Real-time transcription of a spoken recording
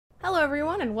Hello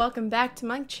everyone and welcome back to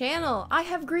my channel. I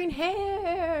have green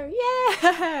hair,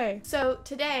 yay! So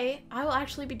today I will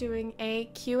actually be doing a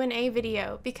Q&A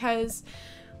video because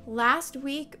last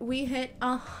week we hit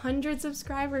 100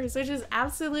 subscribers, which is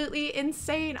absolutely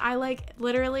insane. I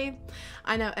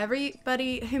know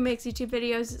everybody who makes YouTube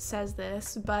videos says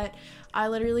this, but I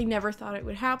literally never thought it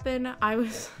would happen. I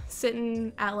was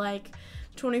sitting at like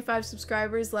 25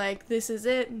 subscribers, like, this is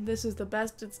it, this is the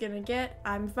best it's gonna get,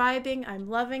 I'm vibing, I'm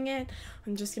loving it,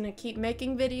 I'm just gonna keep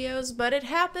making videos. But it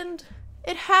happened.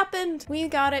 We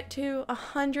got it to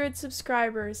 100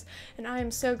 subscribers and I am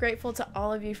so grateful to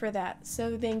all of you for that,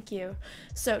 so thank you.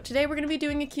 So today we're gonna be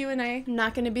doing a Q&A.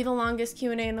 Not gonna be the longest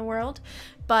Q&A in the world,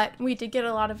 but we did get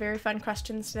a lot of very fun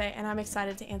questions today and I'm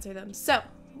excited to answer them. So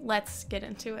let's get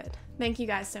into it. Thank you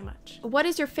guys so much. What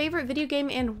is your favorite video game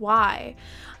and why?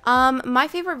 My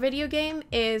favorite video game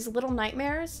is Little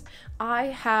Nightmares. I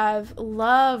have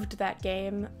loved that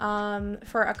game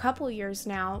for a couple years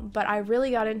now, but I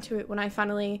really got into it when I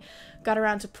finally got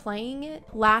around to playing it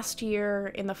last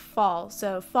year in the fall.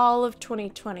 So fall of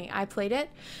 2020, I played it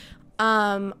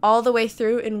all the way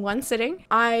through in one sitting.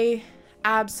 I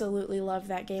absolutely love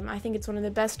that game. I think it's one of the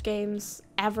best games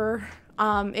ever.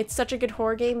 It's such a good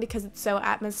horror game because it's so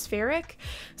atmospheric.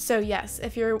 So yes,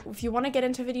 if you want to get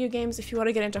into video games, if you want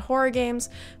to get into horror games,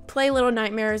 play Little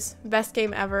Nightmares. Best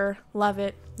game ever. Love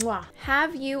it. Mwah.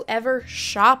 Have you ever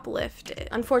shoplifted?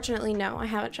 Unfortunately, no, I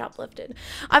haven't shoplifted.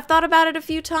 I've thought about it a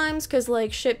few times because,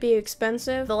 like, shit be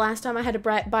expensive. The last time I had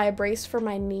to buy a brace for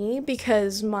my knee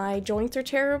because my joints are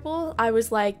terrible, I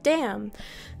was like, damn,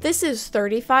 this is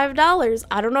 $35.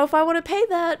 I don't know if I want to pay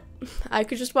that. I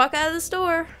could just walk out of the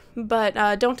store.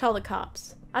 But don't tell the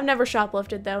cops. I've never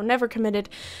shoplifted though, never committed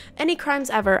any crimes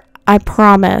ever, I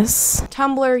promise.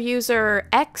 Tumblr user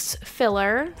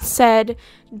xfiller said,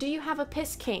 do you have a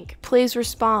piss kink? Please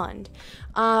respond.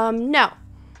 No.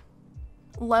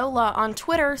 Lola on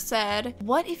Twitter said,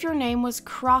 what if your name was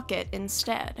Crockett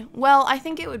instead? Well, I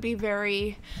think it would be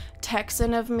very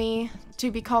Texan of me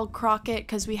to be called Crockett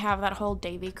because we have that whole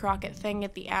Davy Crockett thing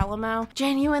at the Alamo.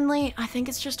 Genuinely, I think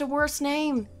it's just a worse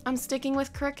name. I'm sticking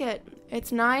with Cricket.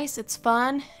 It's nice, it's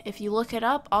fun. If you look it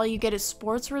up, all you get is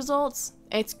sports results.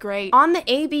 It's great. On the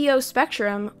ABO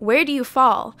spectrum, where do you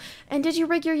fall? And did you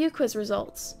rig your U-Quiz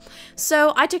results?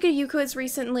 So I took a U-Quiz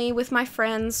recently with my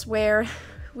friends where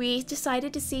we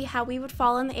decided to see how we would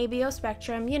fall in the ABO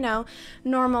spectrum, you know,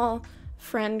 normal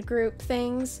friend group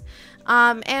things.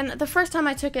 And the first time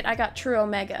I took it, I got True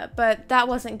Omega, but that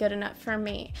wasn't good enough for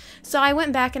me. So I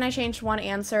went back and I changed one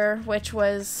answer, which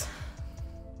was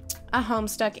a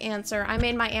Homestuck answer. I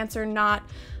made my answer not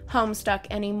Homestuck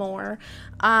anymore.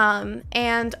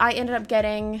 And I ended up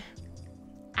getting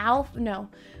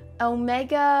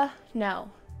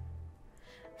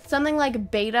something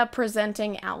like beta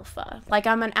presenting alpha. Like,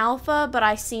 I'm an alpha, but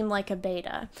I seem like a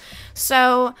beta.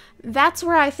 So that's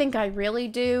where I think I really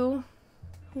do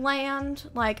land.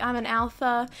 Like, I'm an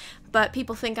alpha, but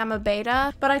people think I'm a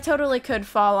beta. But I totally could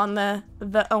fall on the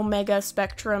omega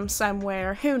spectrum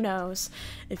somewhere. Who knows?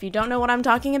 If you don't know what I'm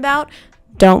talking about,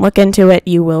 don't look into it,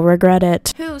 you will regret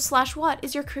it. Who/what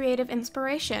is your creative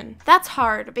inspiration? That's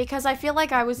hard because I feel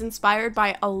like I was inspired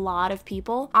by a lot of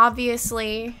people.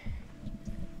 Obviously,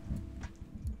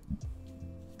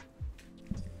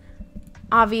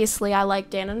 I like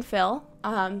Dan and Phil.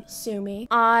 Sue me.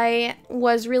 I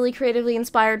was really creatively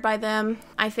inspired by them.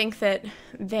 I think that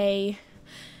they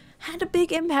had a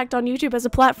big impact on YouTube as a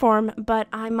platform, but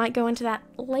I might go into that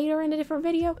later in a different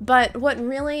video. But what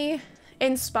really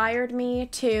inspired me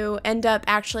to end up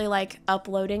actually, like,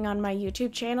 uploading on my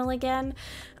YouTube channel again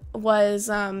was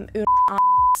I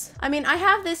mean, I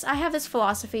have this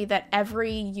philosophy that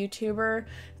every YouTuber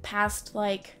past,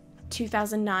 like,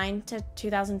 2009 to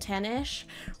 2010-ish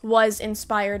was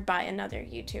inspired by another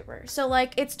YouTuber. So,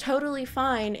 like, it's totally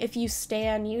fine if you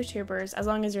stan YouTubers, as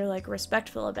long as you're, like,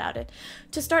 respectful about it,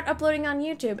 to start uploading on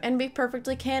YouTube and be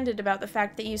perfectly candid about the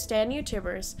fact that you stan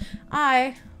YouTubers.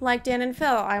 I like Dan and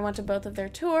Phil. I went to both of their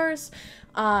tours.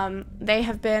 They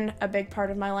have been a big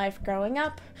part of my life growing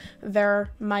up.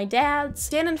 They're my dads.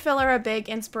 Dan and Phil are a big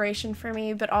inspiration for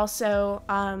me, but also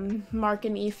Mark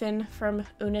and Ethan from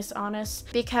Unis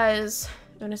Honest, because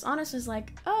Unis Honest is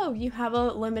like, oh, you have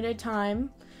a limited time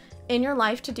in your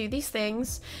life to do these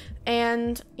things,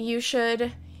 and you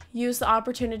should use the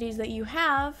opportunities that you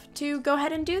have to go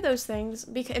ahead and do those things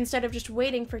instead of just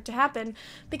waiting for it to happen,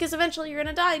 because eventually you're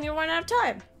gonna die and you'll run out of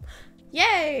time.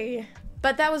 Yay!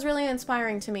 But that was really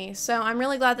inspiring to me, so I'm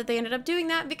really glad that they ended up doing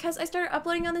that because I started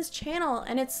uploading on this channel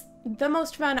and it's the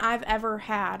most fun I've ever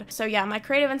had. So yeah, my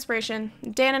creative inspiration,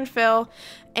 Dan and Phil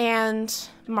and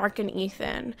Mark and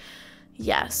Ethan.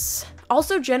 Yes.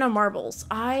 Also Jenna Marbles.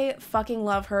 I fucking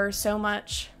love her so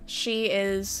much. She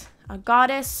is a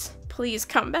goddess. Please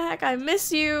come back. I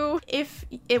miss you. If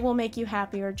it will make you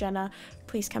happier, Jenna,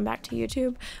 please come back to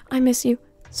YouTube. I miss you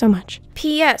so much.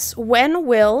 P.S. When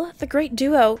will the great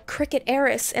duo Cricket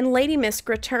Heiress and Lady Misk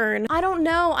return? I don't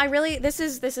know. This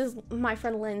is my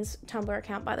friend Lynn's Tumblr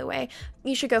account, by the way.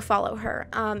 You should go follow her.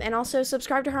 And also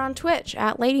subscribe to her on Twitch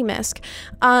at Lady Misk.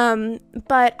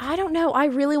 But I don't know. I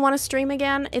really want to stream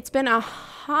again. It's been a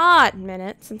hot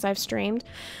minute since I've streamed.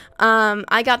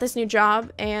 I got this new job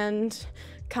and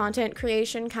content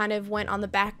creation kind of went on the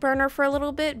back burner for a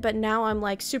little bit, but now I'm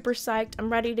like super psyched.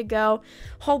 I'm ready to go.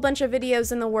 Whole bunch of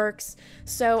videos in the works.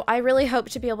 So I really hope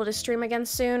to be able to stream again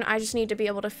soon. I just need to be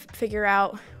able to figure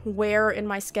out where in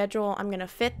my schedule I'm gonna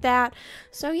fit that.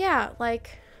 So yeah,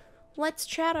 like, let's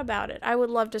chat about it. I would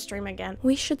love to stream again.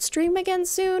 We should stream again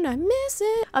soon. I miss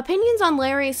it. Opinions on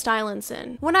Larry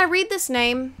Stylinson. When I read this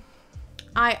name,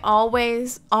 I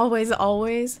always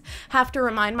have to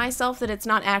remind myself that it's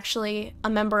not actually a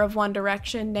member of One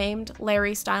Direction named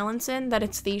Larry Stylinson, that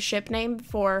it's the ship name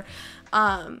for,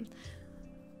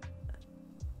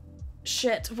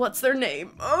 what's their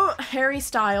name? Oh, Harry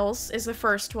Styles is the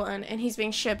first one, and he's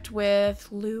being shipped with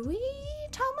Louis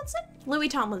Tomlinson? Louis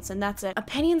Tomlinson, that's it.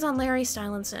 Opinions on Larry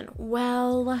Stylinson.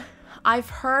 Well, I've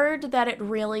heard that it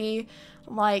really,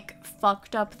 like,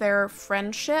 fucked up their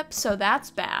friendship, so that's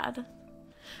bad.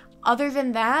 Other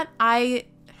than that, I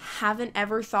haven't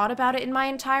ever thought about it in my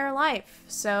entire life,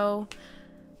 so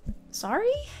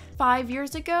sorry? 5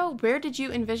 years ago, where did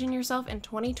you envision yourself in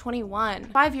 2021?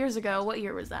 5 years ago, what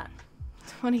year was that?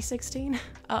 2016?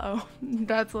 Uh-oh,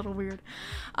 that's a little weird.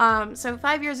 So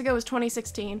 5 years ago was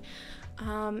 2016.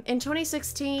 In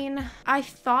 2016, I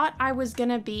thought I was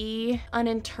gonna be an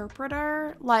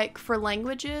interpreter, like for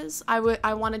languages.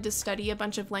 I wanted to study a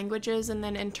bunch of languages and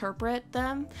then interpret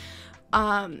them.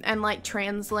 And like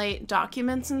translate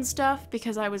documents and stuff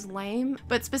because I was lame,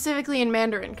 but specifically in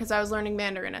Mandarin because I was learning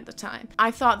Mandarin at the time.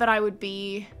 I thought that I would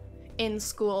be in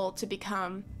school to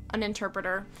become an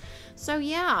interpreter. So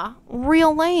yeah,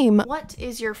 real lame. What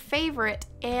is your favorite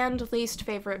and least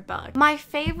favorite bug? My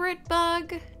favorite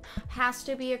bug has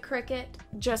to be a cricket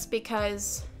just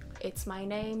because it's my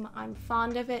name. I'm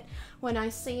fond of it. When I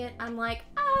see it, I'm like,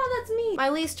 ah, that's me. My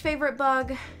least favorite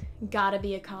bug, gotta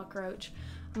be a cockroach.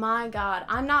 My God,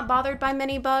 I'm not bothered by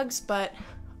many bugs, but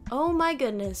oh my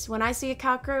goodness, when I see a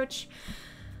cockroach,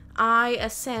 I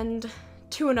ascend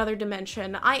to another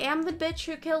dimension. I am the bitch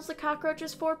who kills the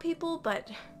cockroaches for people, but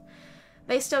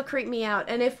they still creep me out,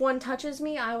 and if one touches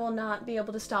me, I will not be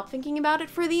able to stop thinking about it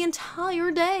for the entire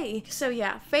day. So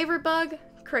yeah, favorite bug,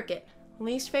 cricket.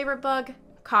 Least favorite bug,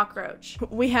 cockroach.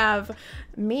 We have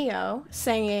Mio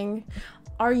saying,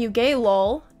 "Are you gay,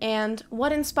 lol?" and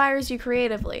 "What inspires you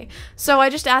creatively?" So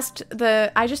I just answered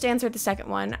the second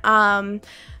one.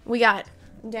 We got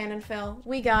Dan and Phil.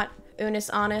 We got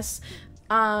Unis Honest,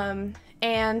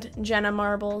 and Jenna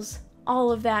Marbles.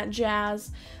 All of that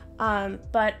jazz.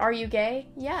 But are you gay?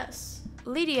 Yes.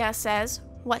 Lydia says,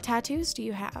 "What tattoos do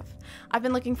you have?" I've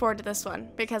been looking forward to this one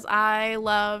because I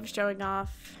love showing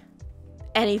off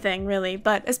anything really,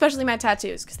 but especially my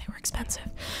tattoos because they were expensive.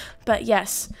 But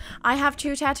yes, I have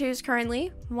 2 tattoos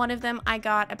currently. One of them I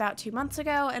got about 2 months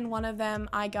ago, and one of them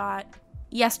I got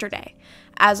yesterday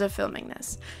as of filming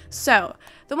this. So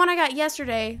the one I got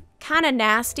yesterday, kind of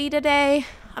nasty today.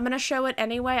 I'm gonna show it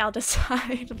anyway. I'll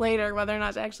decide later whether or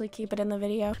not to actually keep it in the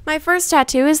video. My first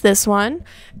tattoo is this one.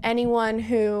 Anyone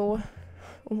who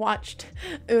watched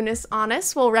Unis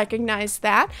Honest will recognize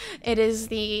that. It is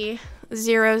the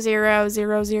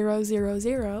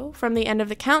 000000 from the end of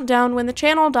the countdown when the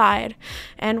channel died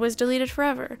and was deleted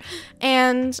forever.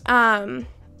 And I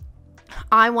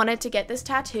wanted to get this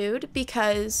tattooed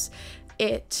because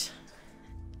it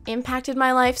impacted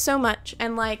my life so much,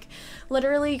 and like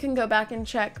literally you can go back and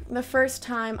check the first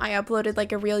time I uploaded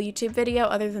like a real YouTube video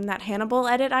other than that Hannibal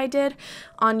edit I did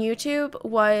on YouTube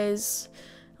was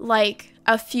like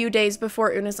a few days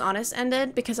before Unis Honest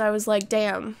ended, because I was like,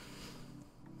 damn,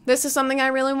 this is something I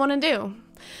really want to do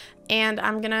and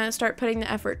I'm gonna start putting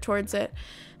the effort towards it.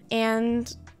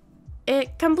 And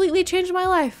it completely changed my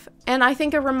life, and I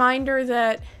think a reminder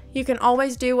that you can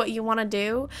always do what you want to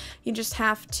do. You just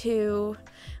have to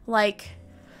like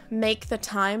make the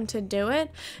time to do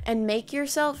it and make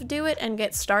yourself do it and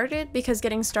get started, because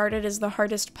getting started is the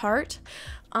hardest part.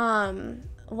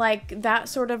 Like that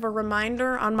sort of a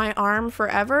reminder on my arm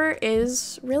forever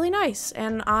is really nice,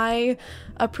 and I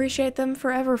appreciate them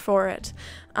forever for it.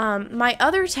 My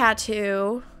other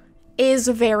tattoo is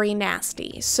very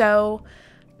nasty, so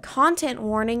content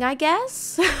warning, I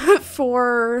guess,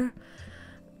 for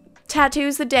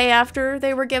tattoos the day after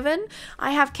they were given.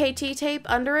 I have KT tape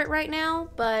under it right now,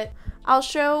 but I'll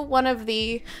show one of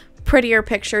the prettier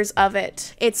pictures of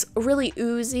it. It's really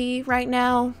oozy right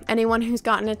now. Anyone who's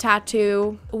gotten a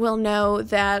tattoo will know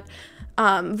that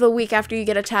the week after you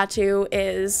get a tattoo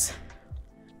is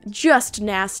just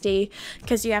nasty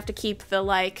because you have to keep the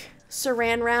like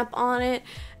saran wrap on it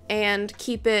and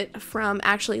keep it from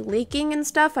actually leaking and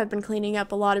stuff. I've been cleaning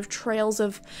up a lot of trails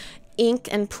of ink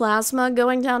and plasma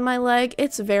going down my leg.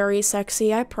 It's very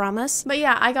sexy, I promise. But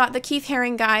yeah, I got the Keith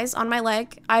Haring guys on my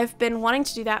leg. I've been wanting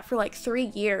to do that for like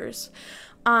 3 years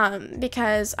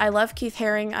because I love Keith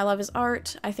Haring. I love his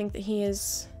art. I think that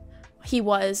he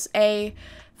was a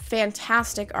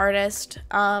fantastic artist.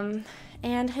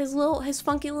 And his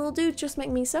funky little dudes just make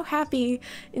me so happy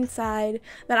inside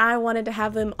that I wanted to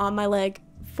have them on my leg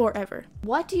forever.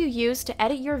 What do you use to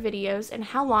edit your videos and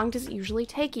how long does it usually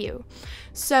take you?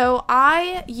 So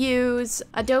I use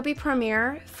Adobe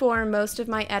Premiere for most of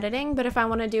my editing, but if I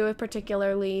want to do a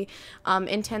particularly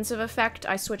intensive effect,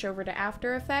 I switch over to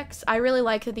After Effects. I really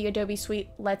like that the Adobe Suite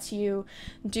lets you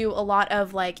do a lot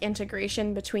of like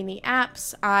integration between the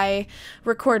apps. I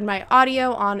record my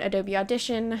audio on Adobe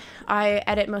Audition. I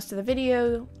edit most of the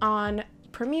video on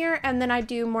Premiere, and then I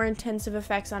do more intensive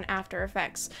effects on After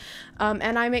Effects.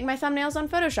 And I make my thumbnails on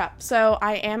Photoshop. So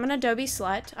I am an Adobe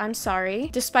slut. I'm sorry.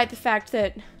 Despite the fact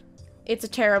that it's a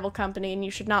terrible company and you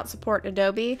should not support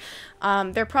Adobe.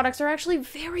 Their products are actually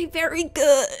very, very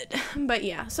good. But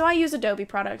yeah, so I use Adobe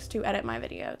products to edit my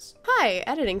videos. Hi,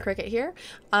 Editing Cricket here.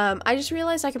 I just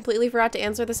realized I completely forgot to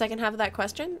answer the second half of that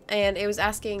question, and it was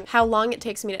asking how long it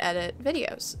takes me to edit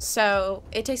videos. So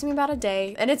it takes me about a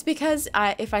day, and it's because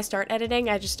if I start editing,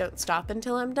 I just don't stop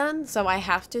until I'm done. So I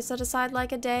have to set aside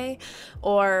like a day,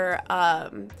 or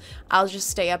I'll just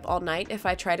stay up all night if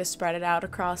I try to spread it out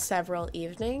across several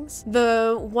evenings.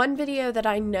 The one video that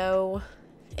I know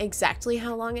exactly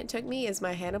how long it took me is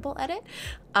my Hannibal edit,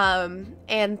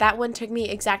 and that one took me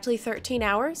exactly 13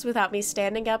 hours without me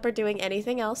standing up or doing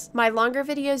anything else. My longer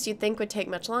videos you'd think would take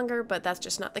much longer, but that's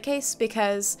just not the case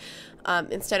because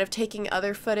instead of taking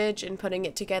other footage and putting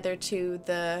it together to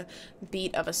the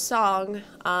beat of a song,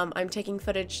 I'm taking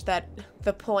footage that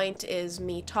the point is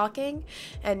me talking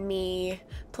and me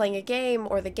playing a game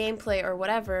or the gameplay or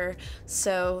whatever,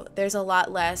 so there's a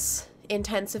lot less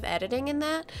intensive editing in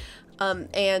that.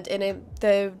 And in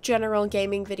the general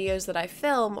gaming videos that I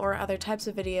film or other types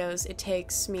of videos, it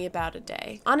takes me about a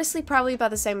day. Honestly, probably about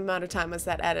the same amount of time as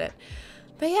that edit.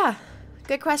 But yeah,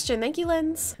 good question. Thank you,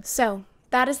 Linds. So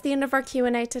that is the end of our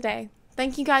Q&A today.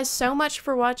 Thank you guys so much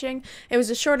for watching. It was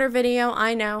a shorter video,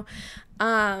 I know.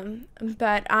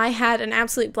 But I had an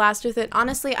absolute blast with it.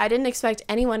 Honestly, I didn't expect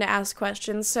anyone to ask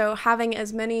questions, so having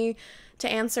as many to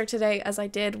answer today as I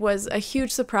did was a huge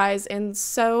surprise and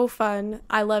so fun.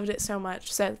 I loved it so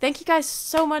much. So thank you guys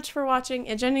so much for watching.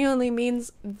 It genuinely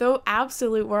means the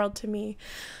absolute world to me.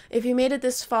 If you made it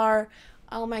this far,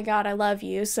 oh my god, I love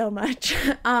you so much.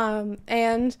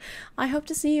 And I hope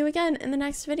to see you again in the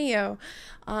next video.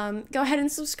 Go ahead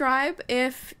and subscribe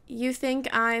if you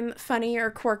think I'm funny or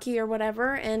quirky or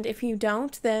whatever, and if you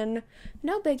don't, then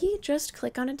no biggie, just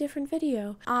click on a different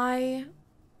video. I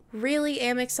really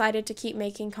am excited to keep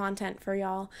making content for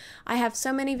y'all. I have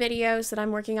so many videos that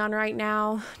I'm working on right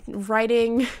now,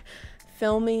 writing,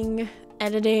 filming,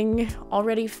 editing,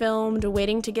 already filmed,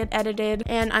 waiting to get edited,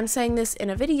 and I'm saying this in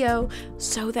a video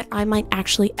so that I might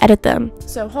actually edit them.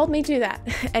 So hold me to that.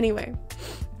 Anyway,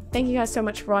 thank you guys so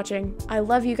much for watching. I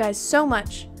love you guys so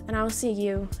much, and I will see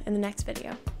you in the next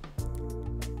video.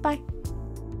 Bye.